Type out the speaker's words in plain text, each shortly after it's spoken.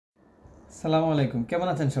আসসালামু আলাইকুম, কেমন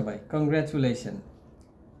আছেন সবাই? কংগ্রাচুলেশন।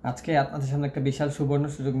 আজকে আপনাদের সামনে একটা বিশাল সুবর্ণ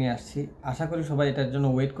সুযোগ নিয়ে আসছি। আশা করি সবাই এটার জন্য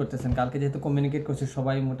ওয়েট করতেছেন। কালকে যেহেতু কমিউনিকেট করছি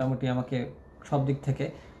সবাই মোটামুটি আমাকে সব দিক থেকে।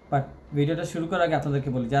 বাট ভিডিওটা শুরু করার আগে আপনাদেরকে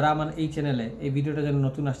বলি, যারা আমার এই চ্যানেলে এই ভিডিওটা যেন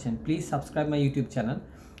নতুন আসছেন, please subscribe my YouTube channel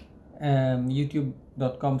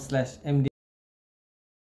youtube.com/md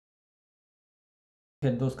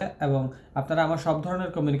এবং আপনারা আমার সব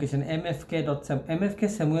ধরনের কমিউনিকেশন mfk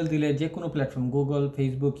স্যামুয়েল দিলে যে কোনো প্ল্যাটফর্ম গুগল,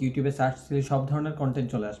 ফেসবুক, ইউটিউবে সার্চ দিলে সব ধরনের কন্টেন্ট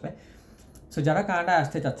চলে আসবে। সো যারা কানাডায়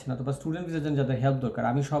আসতে চাচ্ছেন অথবা স্টুডেন্ট ভিসার জন্য যাদের হেল্প দরকার,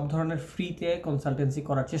 আমি সব ধরনের ফ্রিতে কনসালটেন্সি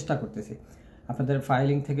করার চেষ্টা করতেছি। আপনাদের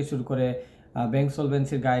ফাইলিং থেকে শুরু করে ব্যাংক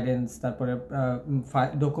সলভেন্সির গাইডেন্স, তারপরে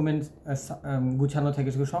ডকুমেন্টস গুছানো থেকে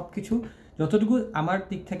শুরু সব কিছু যতটুকু আমার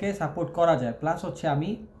দিক থেকে সাপোর্ট করা যায়। প্লাস হচ্ছে আমি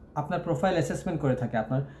আপনার প্রোফাইল অ্যাসেসমেন্ট করে থাকি।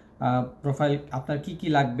 আপনার প্রোফাইল, আপনার কি কি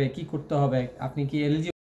লাগবে, কি করতে হবে, আপনি কি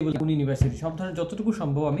এলিজিবল, কোন ইউনিভার্সিটি, সব ধরনের যতটুকু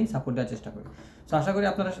সম্ভব আমি সাপোর্ট দেওয়ার চেষ্টা করি। সো আশা করি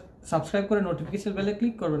আপনারা সাবস্ক্রাইব করে নোটিফিকেশন বেলে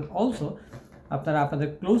ক্লিক করবেন। অলসো আপনারা আপনাদের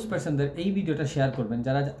ক্লোজ পার্সনদের এই ভিডিওটা শেয়ার করবেন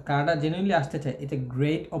যারা কানাডা জেনুইনলি আসতে চায়। এটা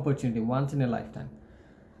great opportunity, once in a life time.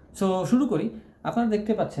 So শুরু করি। আপনারা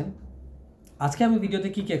দেখতে পাচ্ছেন আজকে আমি ভিডিওতে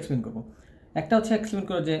কী কী এক্সপ্লেন করবো। একটা হচ্ছে এক্সপ্লেন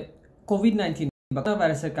করো যে কোভিড-19 বা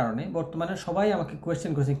ভাইরাসের কারণে বর্তমানে সবাই আমাকে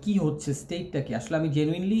কোয়েশ্চেন করেছেন কী হচ্ছে, স্টেটটা কি। আসলে আমি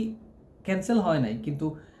জেনুইনলি ক্যান্সেল হয় নাই, কিন্তু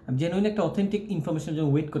আমি জেনুইনলি একটা অথেন্টিক ইনফরমেশনের জন্য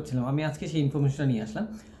ওয়েট করছিলাম। আমি আজকে সেই ইনফরমেশনটা নিয়ে আসলাম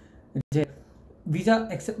যে ভিসা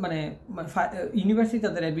অ্যাকসেপ্ট মানে ইউনিভার্সিটি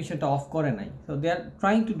তাদের অ্যাডমিশনটা অফ করে নাই। So they are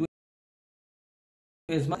trying to do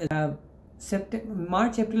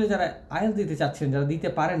March এপ্রিলে যারা আইএলস দিতে চাচ্ছেন, যারা দিতে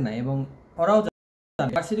পারেন না, এবং ওরাও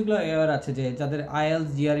ইউনিভার্সিটিগুলো অ্যাওয়ার আছে যে যাদের আইএলস,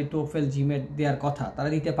 জিআরই, টোফেল, জিমেট দেওয়ার কথা তারা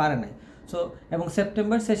দিতে পারে নাই। সো এবং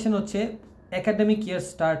সেপ্টেম্বর সেশন হচ্ছে academic year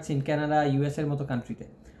starts in Canada, US এর মতো কান্ট্রিতে।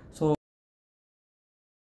 সো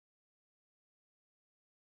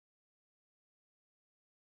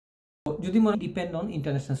যদি মনে depend on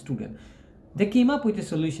international student, they came up with a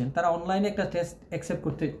solution. তারা অনলাইনে একটা টেস্ট অ্যাকসেপ্ট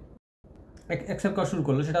করা শুরু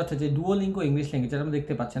করলো। সেটা হচ্ছে যে ডুওলিঙ্গো ইংলিশ ল্যাঙ্গুয়েজ, যেটা আমরা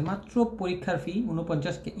দেখতে পাচ্ছেন মাত্র পরীক্ষার ফি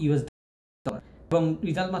 $49 এবং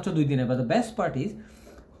রেজাল্ট মাত্র 2 দিনে। বা দ্য বেস্ট পার্ট ইজ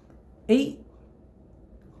এই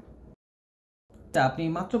আপনি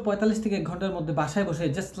মাত্র 45 থেকে 1 ঘন্টার মধ্যে বাসায় বসে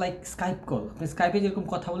জাস্ট লাইক স্কাইপ কল, আপনি স্কাইপে যেরকম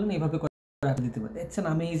কথা বলেন এইভাবে করে দিতে পারেন। It's an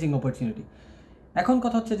amazing opportunity. এখন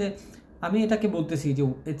কথা হচ্ছে যে আমি এটাকে বলতেছি যে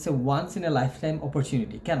it's a once in a life time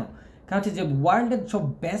opportunity. কেন? কারণ হচ্ছে যে ওয়ার্ল্ডের সব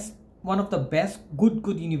best, one of the best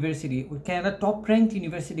good university, Canada top rank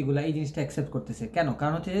ইউনিভার্সিটিগুলো এই জিনিসটা অ্যাকসেপ্ট করতেছে। কেন?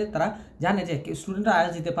 কারণ হচ্ছে যে তারা জানে যে স্টুডেন্টরা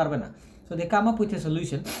আইএলস দিতে পারবে না। So they come up with a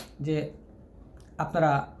solution যে আপনারা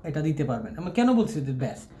এটা দিতে পারবেন। আমি কেন বলছি যে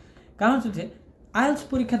বেস্ট? কারণ হচ্ছে যে আইএলস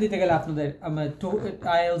পরীক্ষা দিতে গেলে আপনাদের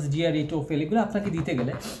আইএলস, জিআরই, টোফেল এগুলো আপনাকে দিতে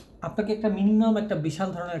গেলে আপনাকে একটা মিনিমাম একটা বিশাল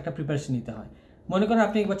ধরনের একটা প্রিপারেশন নিতে হয়। মনে করেন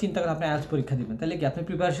আপনি একবার চিন্তা করেন আপনি আইএলস পরীক্ষা দিবেন, তাহলে কি আপনি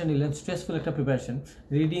প্রিপারেশন নিলেন, স্ট্রেসফুল একটা preparation,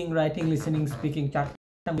 reading, writing, listening, speaking,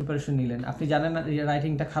 4টা প্রিপারেশন নিলেন। আপনি জানেন না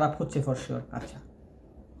রাইটিংটা খারাপ হচ্ছে ফর শিওর। আচ্ছা,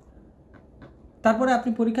 তারপরে আপনি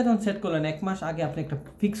পরীক্ষা যখন সেট করলেন 1 মাস আগে আপনি একটা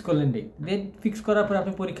ফিক্স করলেন ডেট ফিক্স করার পরে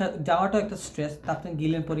আপনি পরীক্ষা যাওয়াটাও একটা স্ট্রেস। তা আপনি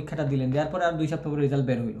গেলেন, পরীক্ষাটা দিলেন, দেওয়ার পরে আর 2 সপ্তাহ পরে রেজাল্ট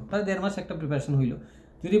বের হইলো, তাহলে 1.5 মাস একটা প্রিপারেশন হইলো।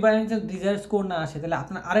 যদি বাই চান্স ডিজায়ার স্কোর না আসে, তাহলে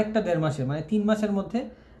আপনার আরেকটা 1.5 মাসের মানে 3 মাসের মধ্যে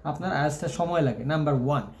আপনার আইএলসটা সময় লাগে, নাম্বার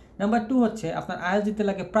 1। নাম্বার 2 হচ্ছে আপনার আইএলস দিতে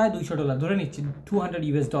লাগে প্রায় $200 ধরে নিচ্ছি,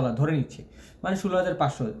 $200 ধরে নিচ্ছি, মানে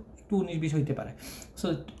 16,500, একটু 19-20 হইতে পারে। সো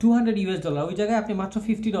 $200 ওই জায়গায় আপনি মাত্র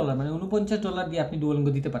 $50 মানে $49 দিয়ে আপনি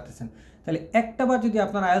ডুওলিঙ্গো দিতে পারতেছেন। তাহলে একটা বার যদি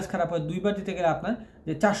আপনার আইএলস খারাপ হয়, 2বার দিতে গেলে আপনার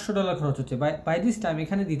যে $400 খরচ হচ্ছে, বাই দিস টাইম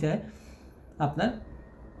এখানে দিতে হয় আপনার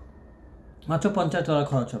মাত্র $50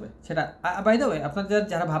 খরচ হবে। সেটা বাই দ্য ওয়ে, আপনার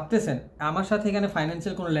যারা ভাবতেছেন আমার সাথে এখানে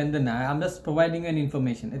ফাইন্যান্সিয়াল কোনো লেনদেন না, I am just providing an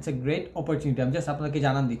information, it's a great opportunity, আমি জাস্ট আপনাকে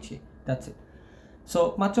জানান দিচ্ছি, দ্যাটস ইট। সো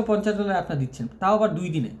মাত্র $50 আপনার দিচ্ছেন, তাও আবার 2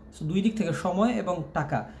 দিনে। সো 2 দিক থেকে সময় এবং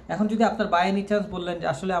টাকা। এখন যদি আপনার বাই এনি চান্স বললেন যে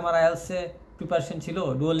আসলে আমার আইএলসে প্রিপারেশন ছিল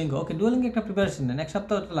ডুওলিঙ্গো, ওকে ডুওলিঙ্গো একটা প্রিপারেশন নেন, 1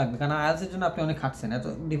 সপ্তাহ তো লাগবে, কারণ আইএলসের জন্য আপনি অনেক খাটছেন, এত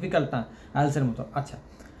ডিফিকাল্ট না আইএলসের মতো। আচ্ছা,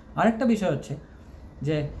 আরেকটা বিষয় হচ্ছে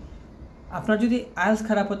যে আপনার যদি আইএলস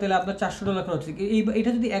খারাপ হতে হলে আপনার $400 খরচ হচ্ছে,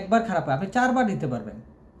 এইটা যদি একবার খারাপ হয় আপনি 4বার দিতে পারবেন।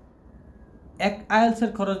 এক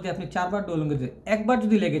আইএলসের খরচ দিয়ে আপনি 4বার ডুওলিঙ্গো দিতে, একবার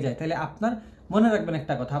যদি লেগে যায় তাহলে আপনার মনে রাখবেন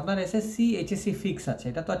একটা কথা, আপনার এসএসসি, এইচএসসি ফিক্স আছে,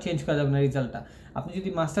 এটা তো আর চেঞ্জ করা যাবে না রিজাল্টটা। আপনি যদি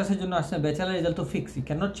মাস্টার্সের জন্য আসছেন, ব্যাচেলার রেজাল্ট তো fix, you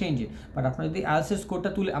can not change it. But আপনার যদি আইএলসের স্কোরটা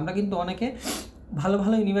তুলে, আমরা কিন্তু অনেকে ভালো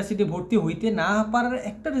ইউনিভার্সিটি ভর্তি হইতে না পারার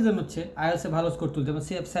একটা রিজন হচ্ছে আইএলসে ভালো স্কোর তুলতে, যেমন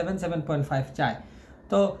 7.5 চায়।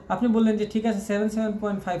 তো আপনি বললেন যে ঠিক আছে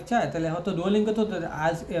 7.5 চায়, তাহলে হয়তো ডুওলিঙ্গো তো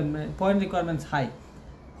আইএলস পয়েন্ট রিকোয়ারমেন্টস হাই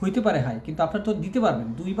হইতে পারে, হাই, কিন্তু আপনার তো দিতে পারবেন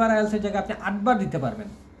 2বার আইএলসের জায়গায় আপনি 8বার দিতে পারবেন।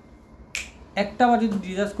 একটা বার যদি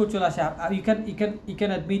ডিজায়ার স্কোর চলে আসে, you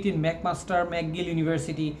can admit in McMaster, McGill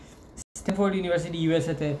university, Stanford university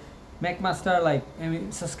ইউএসএতে, McMaster like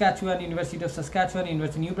Saskatchewan, university of Saskatchewan,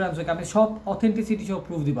 university new Brunswick, আমি সব অথেন্টিসিটি সহ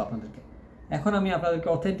প্রুফ দিব আপনাদেরকে। এখন আমি আপনাদেরকে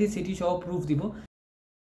অথেন্টিসিটি সহ প্রুফ দিব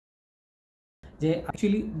যে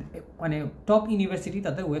অ্যাকচুয়ালি মানে টপ ইউনিভার্সিটি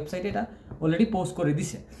তাদের ওয়েবসাইটে এটা অলরেডি পোস্ট করে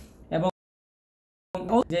দিছে, এবং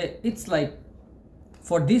যে it's like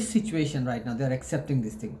for this situation right now they are accepting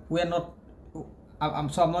this thing. We are not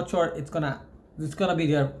I'm not sure it's gonna be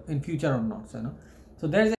there in future or not, so you know, so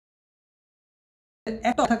there is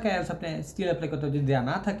একটা থাকে আপনি still apply করতে যদি দেয়া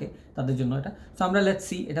না থাকে তাদের জন্য এটা। সো আমরা লেটস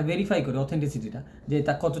সি এটা ভেরিফাই করি অথেন্টিসিটিটা যে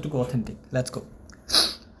এটা কতটুকু অথেন্টিক। Let's go.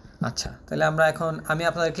 আচ্ছা, তাহলে আমরা এখন আমি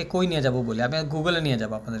আপনাদেরকে কই নিয়ে যাব বলি, আমি গুগলে নিয়ে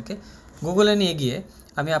যাব আপনাদেরকে। গুগলে নিয়ে গিয়ে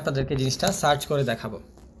আমি আপনাদেরকে জিনিসটা সার্চ করে দেখাবো।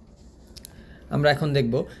 আমরা এখন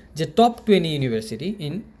দেখব যে top 20 university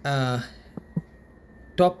in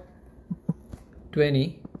top 20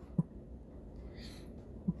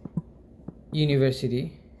 university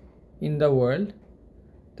in the world,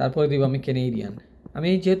 তারপরে দিব আমি কেনেডিয়ান। আমি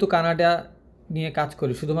যেহেতু কানাডা নিয়ে কাজ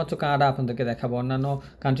করি, শুধুমাত্র কানাডা আপনাদেরকে দেখাবো, অন্যান্য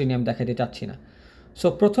কান্ট্রি নিয়ে আমি দেখাতে চাচ্ছি না। সো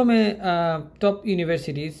প্রথমে টপ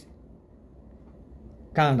ইউনিভার্সিটিস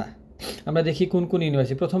কানাডা, আমরা দেখি কোন কোন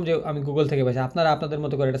ইউনিভার্সিটি। প্রথম যে আমি গুগল থেকে পাইছি, আপনারা আপনাদের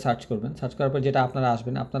মতো করে এটা সার্চ করবেন, সার্চ করার পর যেটা আপনারা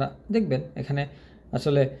আসবেন আপনারা দেখবেন এখানে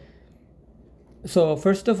আসলে। সো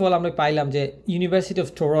ফার্স্ট অফ অল আমরা পাইলাম যে university of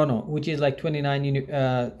Toronto which is like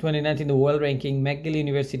 29th in the world ranking, McGill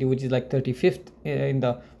university which is like 35th in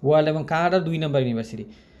the world, এবং কানাডার 2 নম্বর ইউনিভার্সিটি।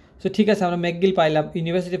 সো ঠিক আছে, আমরা ম্যাকগিল পাইলাম,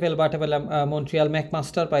 ইউনিভার্সিটি অফ এলবার্টা পাইলাম, মন্ট্রিয়াল,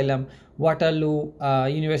 ম্যাকমাস্টার পাইলাম, Waterloo,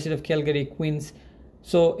 university of Calgary, queen's.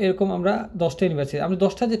 So এরকম আমরা 10টা ইউনিভার্সিটি, আমরা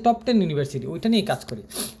 10টা যে টপ 10 ইউনিভার্সিটি ওইটা নিয়ে কাজ করি।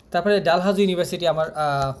 তারপরে ডালহাউজি ইউনিভার্সিটি আমার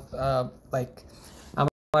লাইক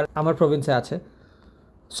আমার প্রভিন্সে আছে,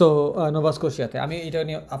 সো নোভা স্কোশিয়াতে, আমি এটা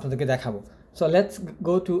নিয়ে আপনাদেরকে দেখাবো। সো লেটস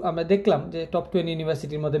গো টু, আমরা দেখলাম যে টপ 20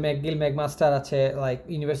 ইউনিভার্সিটির মধ্যে ম্যাকগিল, ম্যাকমাস্টার আছে, লাইক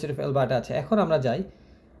ইউনিভার্সিটি অফ এলবার্টা আছে। এখন আমরা যাই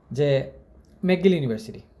যে ম্যাকগিল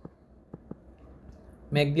ইউনিভার্সিটি,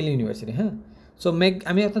 হ্যাঁ। সো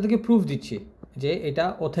আমি আপনাদেরকে প্রুফ দিচ্ছি যে এটা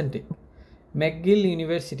authentic. McGill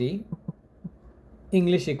university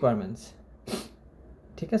English requirements,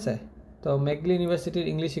 ঠিক আছে। তো ম্যাকগিল ইউনিভার্সিটির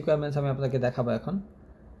ইংলিশ রিকোয়ারমেন্টস আমি আপনাদেরকে দেখাবো এখন।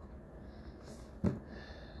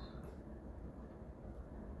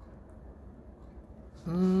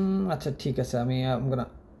 আচ্ছা ঠিক আছে, আমি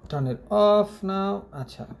টার্ন ইট অফ নাও।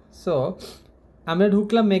 আচ্ছা, সো আমরা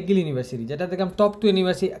ঢুকলাম ম্যাকগিল ইউনিভার্সিটি, যেটা দেখলাম টপ 2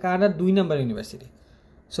 ইউনিভার্সিটি, কানাডার 2 নম্বর university.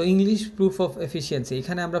 So English proof of efficiency,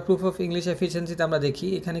 এখানে আমরা প্রুফ অফ ইংলিশ এফিসিয়েন্সিতে আমরা দেখি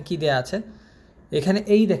এখানে কি দেওয়া আছে। এখানে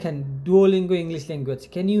এই দেখেন Duolingo English language,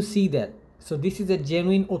 can you see that? So this is a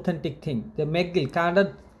genuine authentic thing. The McGill কানাডার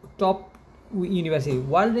টপ ইউনিভার্সিটি,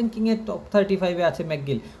 ওয়ার্ল্ড র্যাঙ্কিংয়ের টপ 35-এ আছে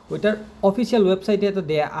ম্যাকগিল, ওইটার অফিসিয়াল ওয়েবসাইটে তো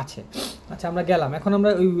দেয়া আছে। আচ্ছা, আমরা গেলাম, এখন আমরা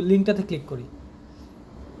ওই লিঙ্কটাতে ক্লিক করি।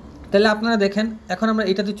 তাহলে আপনারা দেখেন এখন আমরা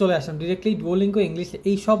এটাতে চলে আসলাম ডিরেক্টলি ডুওলিঙ্গো ইংলিশ।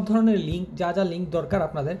 এই সব ধরনের লিঙ্ক, যা যা লিঙ্ক দরকার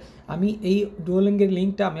আপনাদের, আমি এই ডুওলিঙ্গোর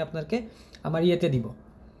লিঙ্কটা আমি আপনাকে আমার ইয়েতে দিব,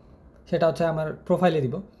 সেটা হচ্ছে আমার প্রোফাইলে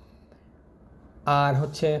দিব। আর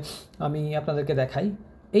হচ্ছে আমি আপনাদেরকে দেখাই,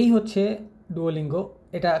 এই হচ্ছে ডুওলিঙ্গো,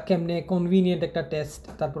 এটা কেমনে কনভিনিয়েন্ট একটা টেস্ট,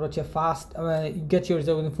 তারপর হচ্ছে fast, get your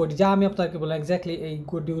result in 40, যা আমি আপনাকে বললাম এক্স্যাক্টলি এই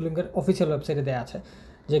ডুওলিঙ্গোর অফিসিয়াল ওয়েবসাইটে দেওয়া আছে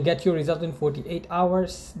যে get your result in 48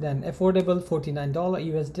 hours, then affordable $49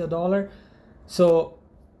 US$। So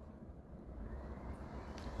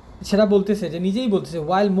সেটা বলতেছে যে নিজেই বলতেছে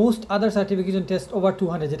ওয়াইল most other certification test over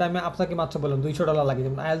 200, যেটা আমি আপনাকে মাত্র বললাম $200 লাগে,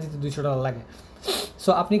 যেমন আইএলস দিতে $200 লাগে। সো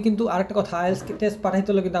আপনি কিন্তু আরেকটা কথা, আইএলস টেস্ট পাঠাইতে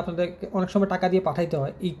হলে কিন্তু আপনাদের অনেক সময় টাকা দিয়ে পাঠাইতে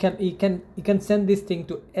হয়। You can send this thing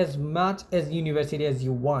to as much as university as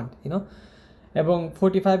you want, YONO. এবং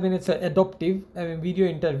 45 মিনিটস অ্যাডপটিভ ভিডিও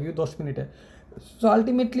ইন্টারভিউ 10 মিনিটে। সো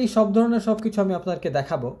আলটিমেটলি সব ধরনের সব কিছু আমি আপনাদেরকে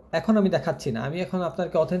দেখাবো। এখন আমি দেখাচ্ছি না, আমি এখন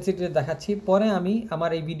আপনাদেরকে অথেন্টিসিটি দেখাচ্ছি, পরে আমি আমার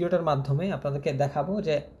এই ভিডিওটার মাধ্যমে আপনাদেরকে দেখাবো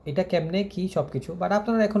যে এটা কেমনে কী সব কিছু। বাট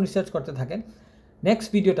আপনারা এখন রিসার্চ করতে থাকেন, নেক্সট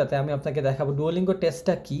ভিডিওটাতে আমি আপনাকে দেখাবো ডুওলিঙ্গো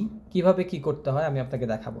টেস্টটা কী, কীভাবে কী করতে হয় আমি আপনাকে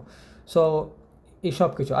দেখাবো। সো এই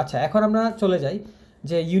সব কিছু। আচ্ছা, এখন আমরা চলে যাই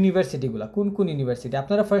যে ইউনিভার্সিটিগুলো কোন কোন ইউনিভার্সিটি।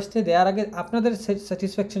 আপনারা ফার্স্টে দেওয়ার আগে আপনাদের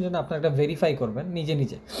স্যাটিসফ্যাকশন জন্য আপনারা একটা ভেরিফাই করবেন নিজে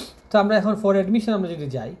নিজে। তো আমরা এখন ফর অ্যাডমিশন আমরা যদি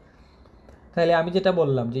যাই, তাহলে আমি যেটা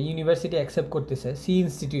বললাম যে ইউনিভার্সিটি অ্যাকসেপ্ট করতেছে, সি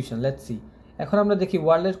ইনস্টিটিউশন, লেটস সি। এখন আমরা দেখি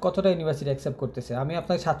ওয়ার্ল্ডের কতটা ইউনিভার্সিটি অ্যাকসেপ্ট করতেছে। আমি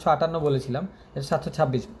আপনাকে 758 বলেছিলাম, এটা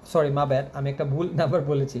 726, সরি মা ব্যাড, আমি একটা ভুল নাম্বার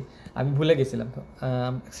বলেছি, আমি ভুলে গেছিলাম, তো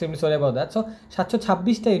extremely sorry about that. So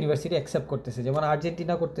 726টা university accept করতেছে, যেমন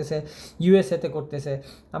আর্জেন্টিনা করতেছে, ইউএসএতে করতেছে।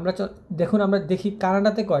 আমরা দেখুন, আমরা দেখি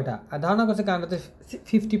কানাডাতে কয়টা, আর ধারণা করছে কানাডাতে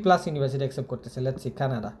 50+ ইউনিভার্সিটি অ্যাকসেপ্ট করতেছে। Let's see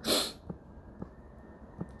Canada.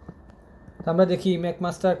 তো আমরা দেখি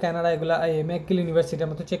ম্যাকমাস্টার, কানাডা, এগুলো ম্যাকগিল ইউনিভার্সিটি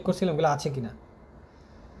আমরা তো চেক করছিলাম এগুলো আছে কিনা।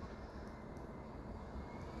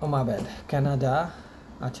 ও মা ব্যাড, কানাডা।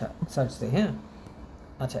 আচ্ছা সার্চ দিই, হ্যাঁ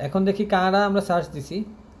আচ্ছা এখন দেখি কানাডা আমরা সার্চ দিছি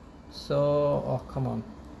সো কাম অন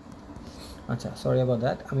আচ্ছা সরি অ্যাবাউট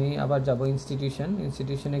দ্যাট আমি আবার যাব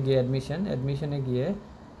ইনস্টিটিউশনে গিয়ে অ্যাডমিশনে গিয়ে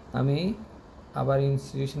আমি আবার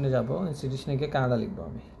ইনস্টিটিউশনে যাব ইনস্টিটিউশনে গিয়ে কানাডা লিখবো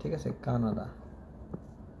আমি ঠিক আছে কানাডা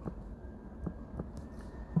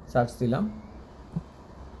সার্চ দিলাম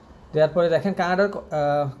দেওয়ার পরে দেখেন কানাডার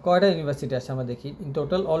কয়টা ইউনিভার্সিটি আছে আমরা দেখি ইন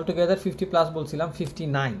টোটাল অল টুগেদার 50+ বলছিলাম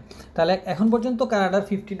 59 তাহলে এখন পর্যন্ত কানাডার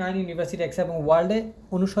 59 ইউনিভার্সিটি অ্যাকসেপ্ট এবং ওয়ার্ল্ডে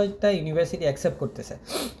 59টা ইউনিভার্সিটি অ্যাকসেপ্ট করতেছে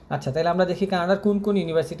আচ্ছা তাহলে আমরা দেখি কানাডার কোন কোন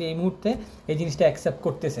ইউনিভার্সিটি এই মুহূর্তে এই জিনিসটা অ্যাকসেপ্ট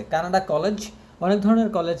করতেছে কানাডা কলেজ অনেক ধরনের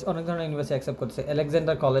ইউনিভার্সিটি অ্যাকসেপ্ট করতেছে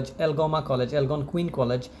Alexander college এলগোমা college এলগন queen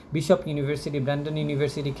college bishop university Brandon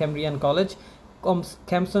university Cambrian college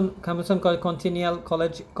ক্যামসন college কন্টিনিয়াল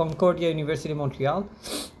college Concordia university Montreal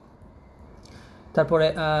তারপরে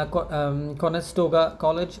কনেস্টোগা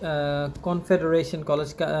college confederation college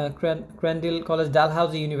ক্র্যান্ডিল college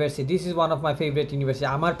Dalhousie university this is one of my favourite university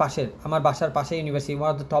আমার বাসার পাশে university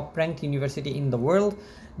one of the top rank university in the world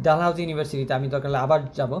Dalhousie ইউনিভার্সিটিতে আমি দরকার আবার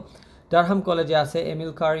যাব Durham কলেজে আছে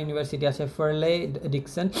এমিলকার ইউনিভার্সিটি আছে Farley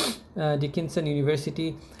Dickinson university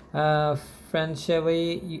ফ্রেন্সেওয়ে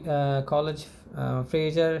college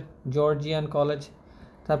Fraser Georgian college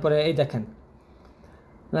তারপরে এই দেখেন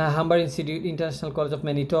Humber Institute, International College of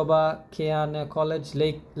Manitoba, Keane College,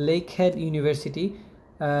 Lakehead University,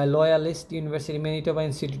 Loyalist University, Manitoba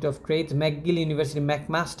Institute of Trades, McGill University,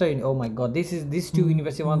 McMaster. Oh my God, these two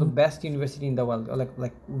universities one of the best university in the world,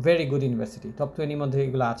 like very good university. Top 20 মধ্যে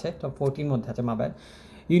এগুলো আছে, top 14 মধ্যে আছে, my bad.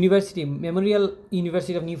 University, Memorial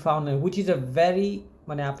University of Newfoundland, which is a very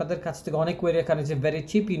মানে আপনাদের কাছ থেকে অনেক ওয়ের কারণে যে ভেরি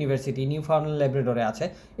চিপ ইউনিভার্সিটি নিউফাউন্ডল্যান্ড ল্যাব্রাডরে আছে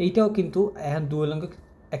এইটাও কিন্তু এখন ডুওলিঙ্গো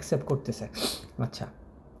অ্যাকসেপ্ট করতেছে আচ্ছা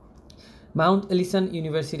Mount Ellison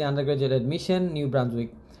University undergraduate admission, New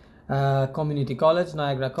Brunswick Community College,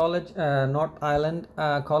 Niagara College, North Island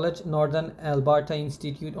College, Northern Alberta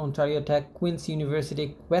Institute, Ontario Tech, Queen's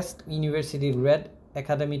University, Quest University, Red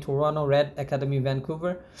Academy Toronto, Red Academy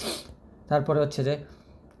Vancouver. তারপরে হচ্ছে যে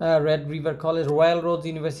Red River College, Royal Roads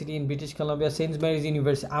University in British Columbia, St. Mary's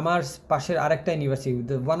University. আমার পাশের আরেকটা university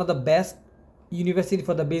one of the best university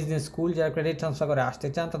for the business school যারা credit transfer করে আসতে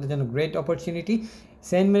চান তাদের জন্য great opportunity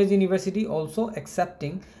Saint Mary's university also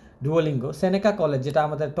accepting Duolingo সেনেকা college যেটা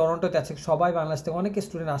আমাদের টরন্টোতে আছে সবাই বাংলাদেশ থেকে অনেক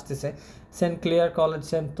স্টুডেন্ট আসতেছে Saint clear college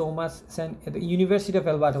Saint Thomas university of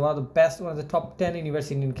Alberta one of the best one of the top 10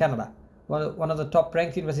 university in Canada one of the top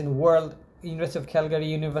rank university in world university of Calgary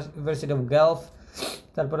university of Gulf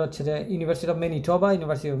তারপরে হচ্ছে যে university of Manitoba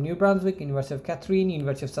university of new Brunswick university of Catherine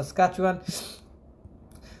university of Saskatchewan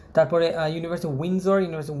তারপরে university of Windsor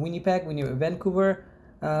university of উইনিপ্যাগ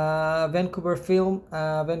Vancouver film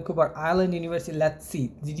Vancouver island university let's see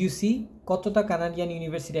did you C কতটা Canadian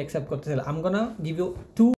university accept করতেছিল I am gonna give you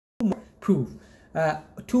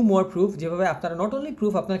two more proof যেভাবে আপনারা not only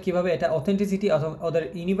proof আপনারা কীভাবে এটা authenticity ওদের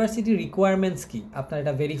university requirements কী আপনারা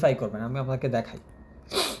এটা ভেরিফাই করবেন আমি আপনাকে দেখাই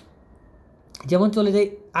যেমন চলে যাই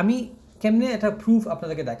আমি কেমনে এটা প্রুফ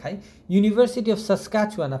আপনাদেরকে দেখাই ইউনিভার্সিটি অফ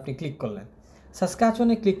সাসকাচুয়ান আপনি ক্লিক করলেন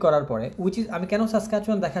সাসকাচুয়ানে ক্লিক করার পরে উইচ ইজ আমি কেন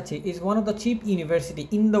সাসকাচুয়ান দেখাচ্ছি is one of the chip university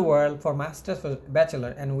in the world for masters for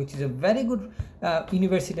bachelor and which is a very good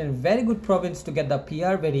university and very good province to get the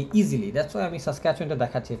PR very easily that's why আমি সাসকাচুয়ানটা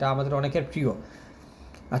দেখাচ্ছি এটা আমাদের অনেকের প্রিয়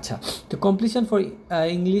আচ্ছা তো completion for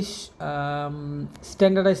English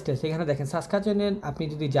standardise test এখানে দেখেন সাসকাচুয়ানে আপনি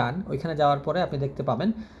যদি যান ওইখানে যাওয়ার পরে আপনি দেখতে পাবেন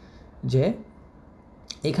যে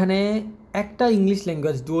এখানে একটা English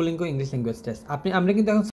language Duolingo English language test আমরা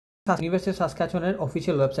কিন্তু এখন ইউনিভার্সিটি অফ সাসকাচুয়ানের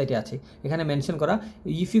অফিসিয়াল ওয়েবসাইটে আছে এখানে মেনশন করা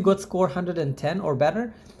if you got score 110 or better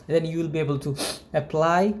then you will be able to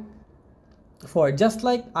apply for just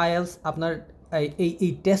like IELTS আপনার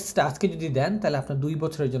এই টেস্টটা আজকে যদি দেন তাহলে আপনার 2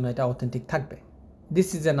 বছরের জন্য এটা অথেন্টিক থাকবে this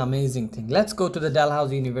is an amazing thing let's go to the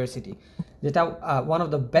Dalhousie university যেটা one of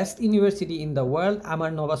the best university in the world আমার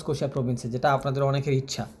নোভা স্কোশিয়া প্রভিন্সে যেটা আপনাদের অনেকের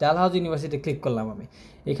ইচ্ছা ডালহাউজি ইউনিভার্সিটি ক্লিক করলাম আমি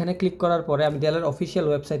এখানে ক্লিক করার পরে আমি ডেলের অফিসিয়াল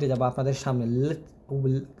ওয়েবসাইটে যাবো আপনাদের সামনে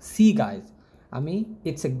will see guys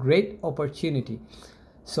it's a great opportunity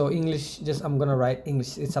so English just I'm gonna write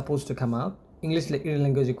English it's supposed to come out English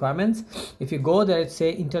language requirements if you go there it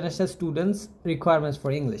say international students requirements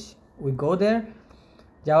for English we go there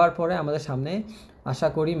যাওয়ার পরে আমাদের সামনে আশা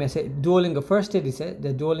করি message Duolingo ফার্স্টে দিছে যে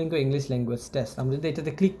Duolingo English language test আমরা যদি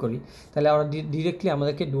এটাতে ক্লিক করি তাহলে আমরা ডিরেক্টলি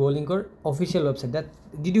আমাদেরকে ডুওলিঙ্গোর official website that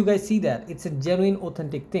did you guys see that it's a genuine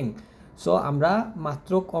authentic thing so আমরা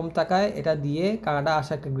মাত্র কম টাকায় এটা দিয়ে কানাডা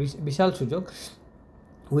আসা একটা বিশাল সুযোগ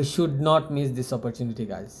we should not miss this opportunity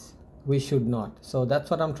guys we should not so that's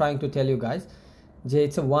what I am trying to tell you guys যে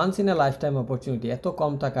it's a once in a life time opportunity এত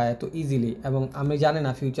কম টাকায় এত ইজিলি এবং আমি জানি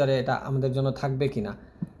না ফিউচারে এটা আমাদের জন্য থাকবে কি না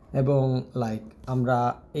এবং লাইক আমরা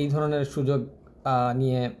এই ধরনের সুযোগ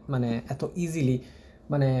নিয়ে মানে এত ইজিলি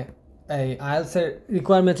মানে এই আইএলসের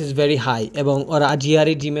রিকোয়ারমেন্ট ইজ ভেরি হাই, এবং ওরা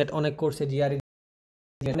জিআরই জিমেট অনেক কোর্সে জিআরই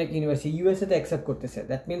অনেক ইউনিভার্সিটি ইউএসএতে অ্যাকসেপ্ট করতেছে।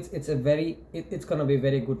 That means it's gonna be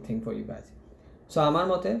very good thing for you guys. So আমার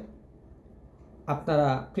মতে আপনারা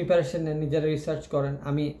প্রিপারেশন নেন, নিজেরা রিসার্চ করেন।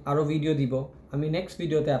 আমি আরও ভিডিও দিব, আমি নেক্সট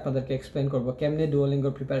ভিডিওতে আপনাদেরকে এক্সপ্লেন করবো কেমনে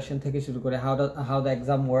ডুওলিঙ্গোর প্রিপারেশন থেকে শুরু করে how the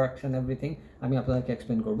exam works and everything আমি আপনাদেরকে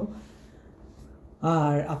এক্সপ্লেন করবো।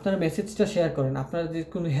 আর আপনারা মেসেজটা শেয়ার করেন, আপনারা যদি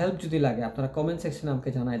কোনো হেল্প যদি লাগে আপনারা কমেন্ট সেকশনে আমাকে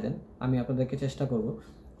জানাই দেন, আমি আপনাদেরকে চেষ্টা করব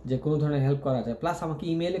যে কোনো ধরনের হেল্প করা যায়। প্লাস আমাকে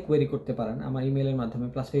ইমেইলে কোয়েরি করতে পারেন আমার ইমেইলের মাধ্যমে,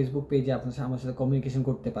 প্লাস ফেসবুক পেজে আপনার আমার সাথে কমিউনিকেশন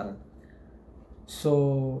করতে পারেন। সো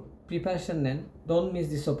প্রিপারেশন নেন, ডোন্ট মিস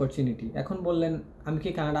দিস অপরচুনিটি। এখন বললেন আমি কি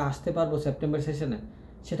কানাডা আসতে পারবো সেপ্টেম্বর সেশনে,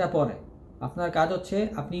 সেটা পরে। আপনার কাজ হচ্ছে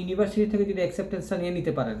আপনি ইউনিভার্সিটি থেকে যদি অ্যাকসেপ্টেন্সটা নিয়ে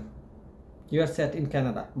নিতে পারেন, you R set in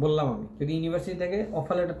Canada. বললাম আমি, যদি ইউনিভার্সিটি থেকে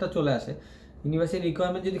অফার লেটারটা চলে আসে, ইউনিভার্সিটির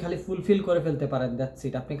রিকোয়ারমেন্ট যদি খালি ফুলফিল করে ফেলতে পারেন, দ্যাটস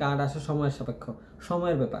ইট। আপনি কানাডা আসার সময়ের সাপেক্ষ,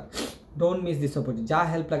 সময়ের ব্যাপার। Don't miss this opportunity. যা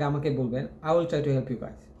হেল্প লাগে আমাকে বলবেন, I will try to help you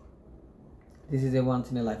guys. This is a once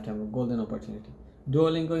in a life time golden opportunity.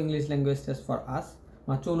 Duolingo English language test for us,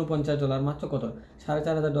 মাত্র $49, মাত্র কত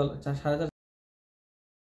 $4,500,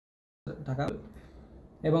 টাকা।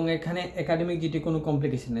 এবং এখানে একাডেমিক জিটি কোনো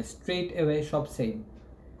কমপ্লিকেশন নেই, স্ট্রেট অ্যাওয়ে সব সেম।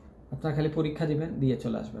 আপনারা খালি পরীক্ষা দিবেন, দিয়ে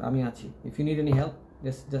চলে আসবেন, আমি আছি। If you need any help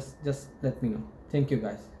just let me know. Thank you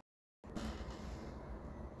guys.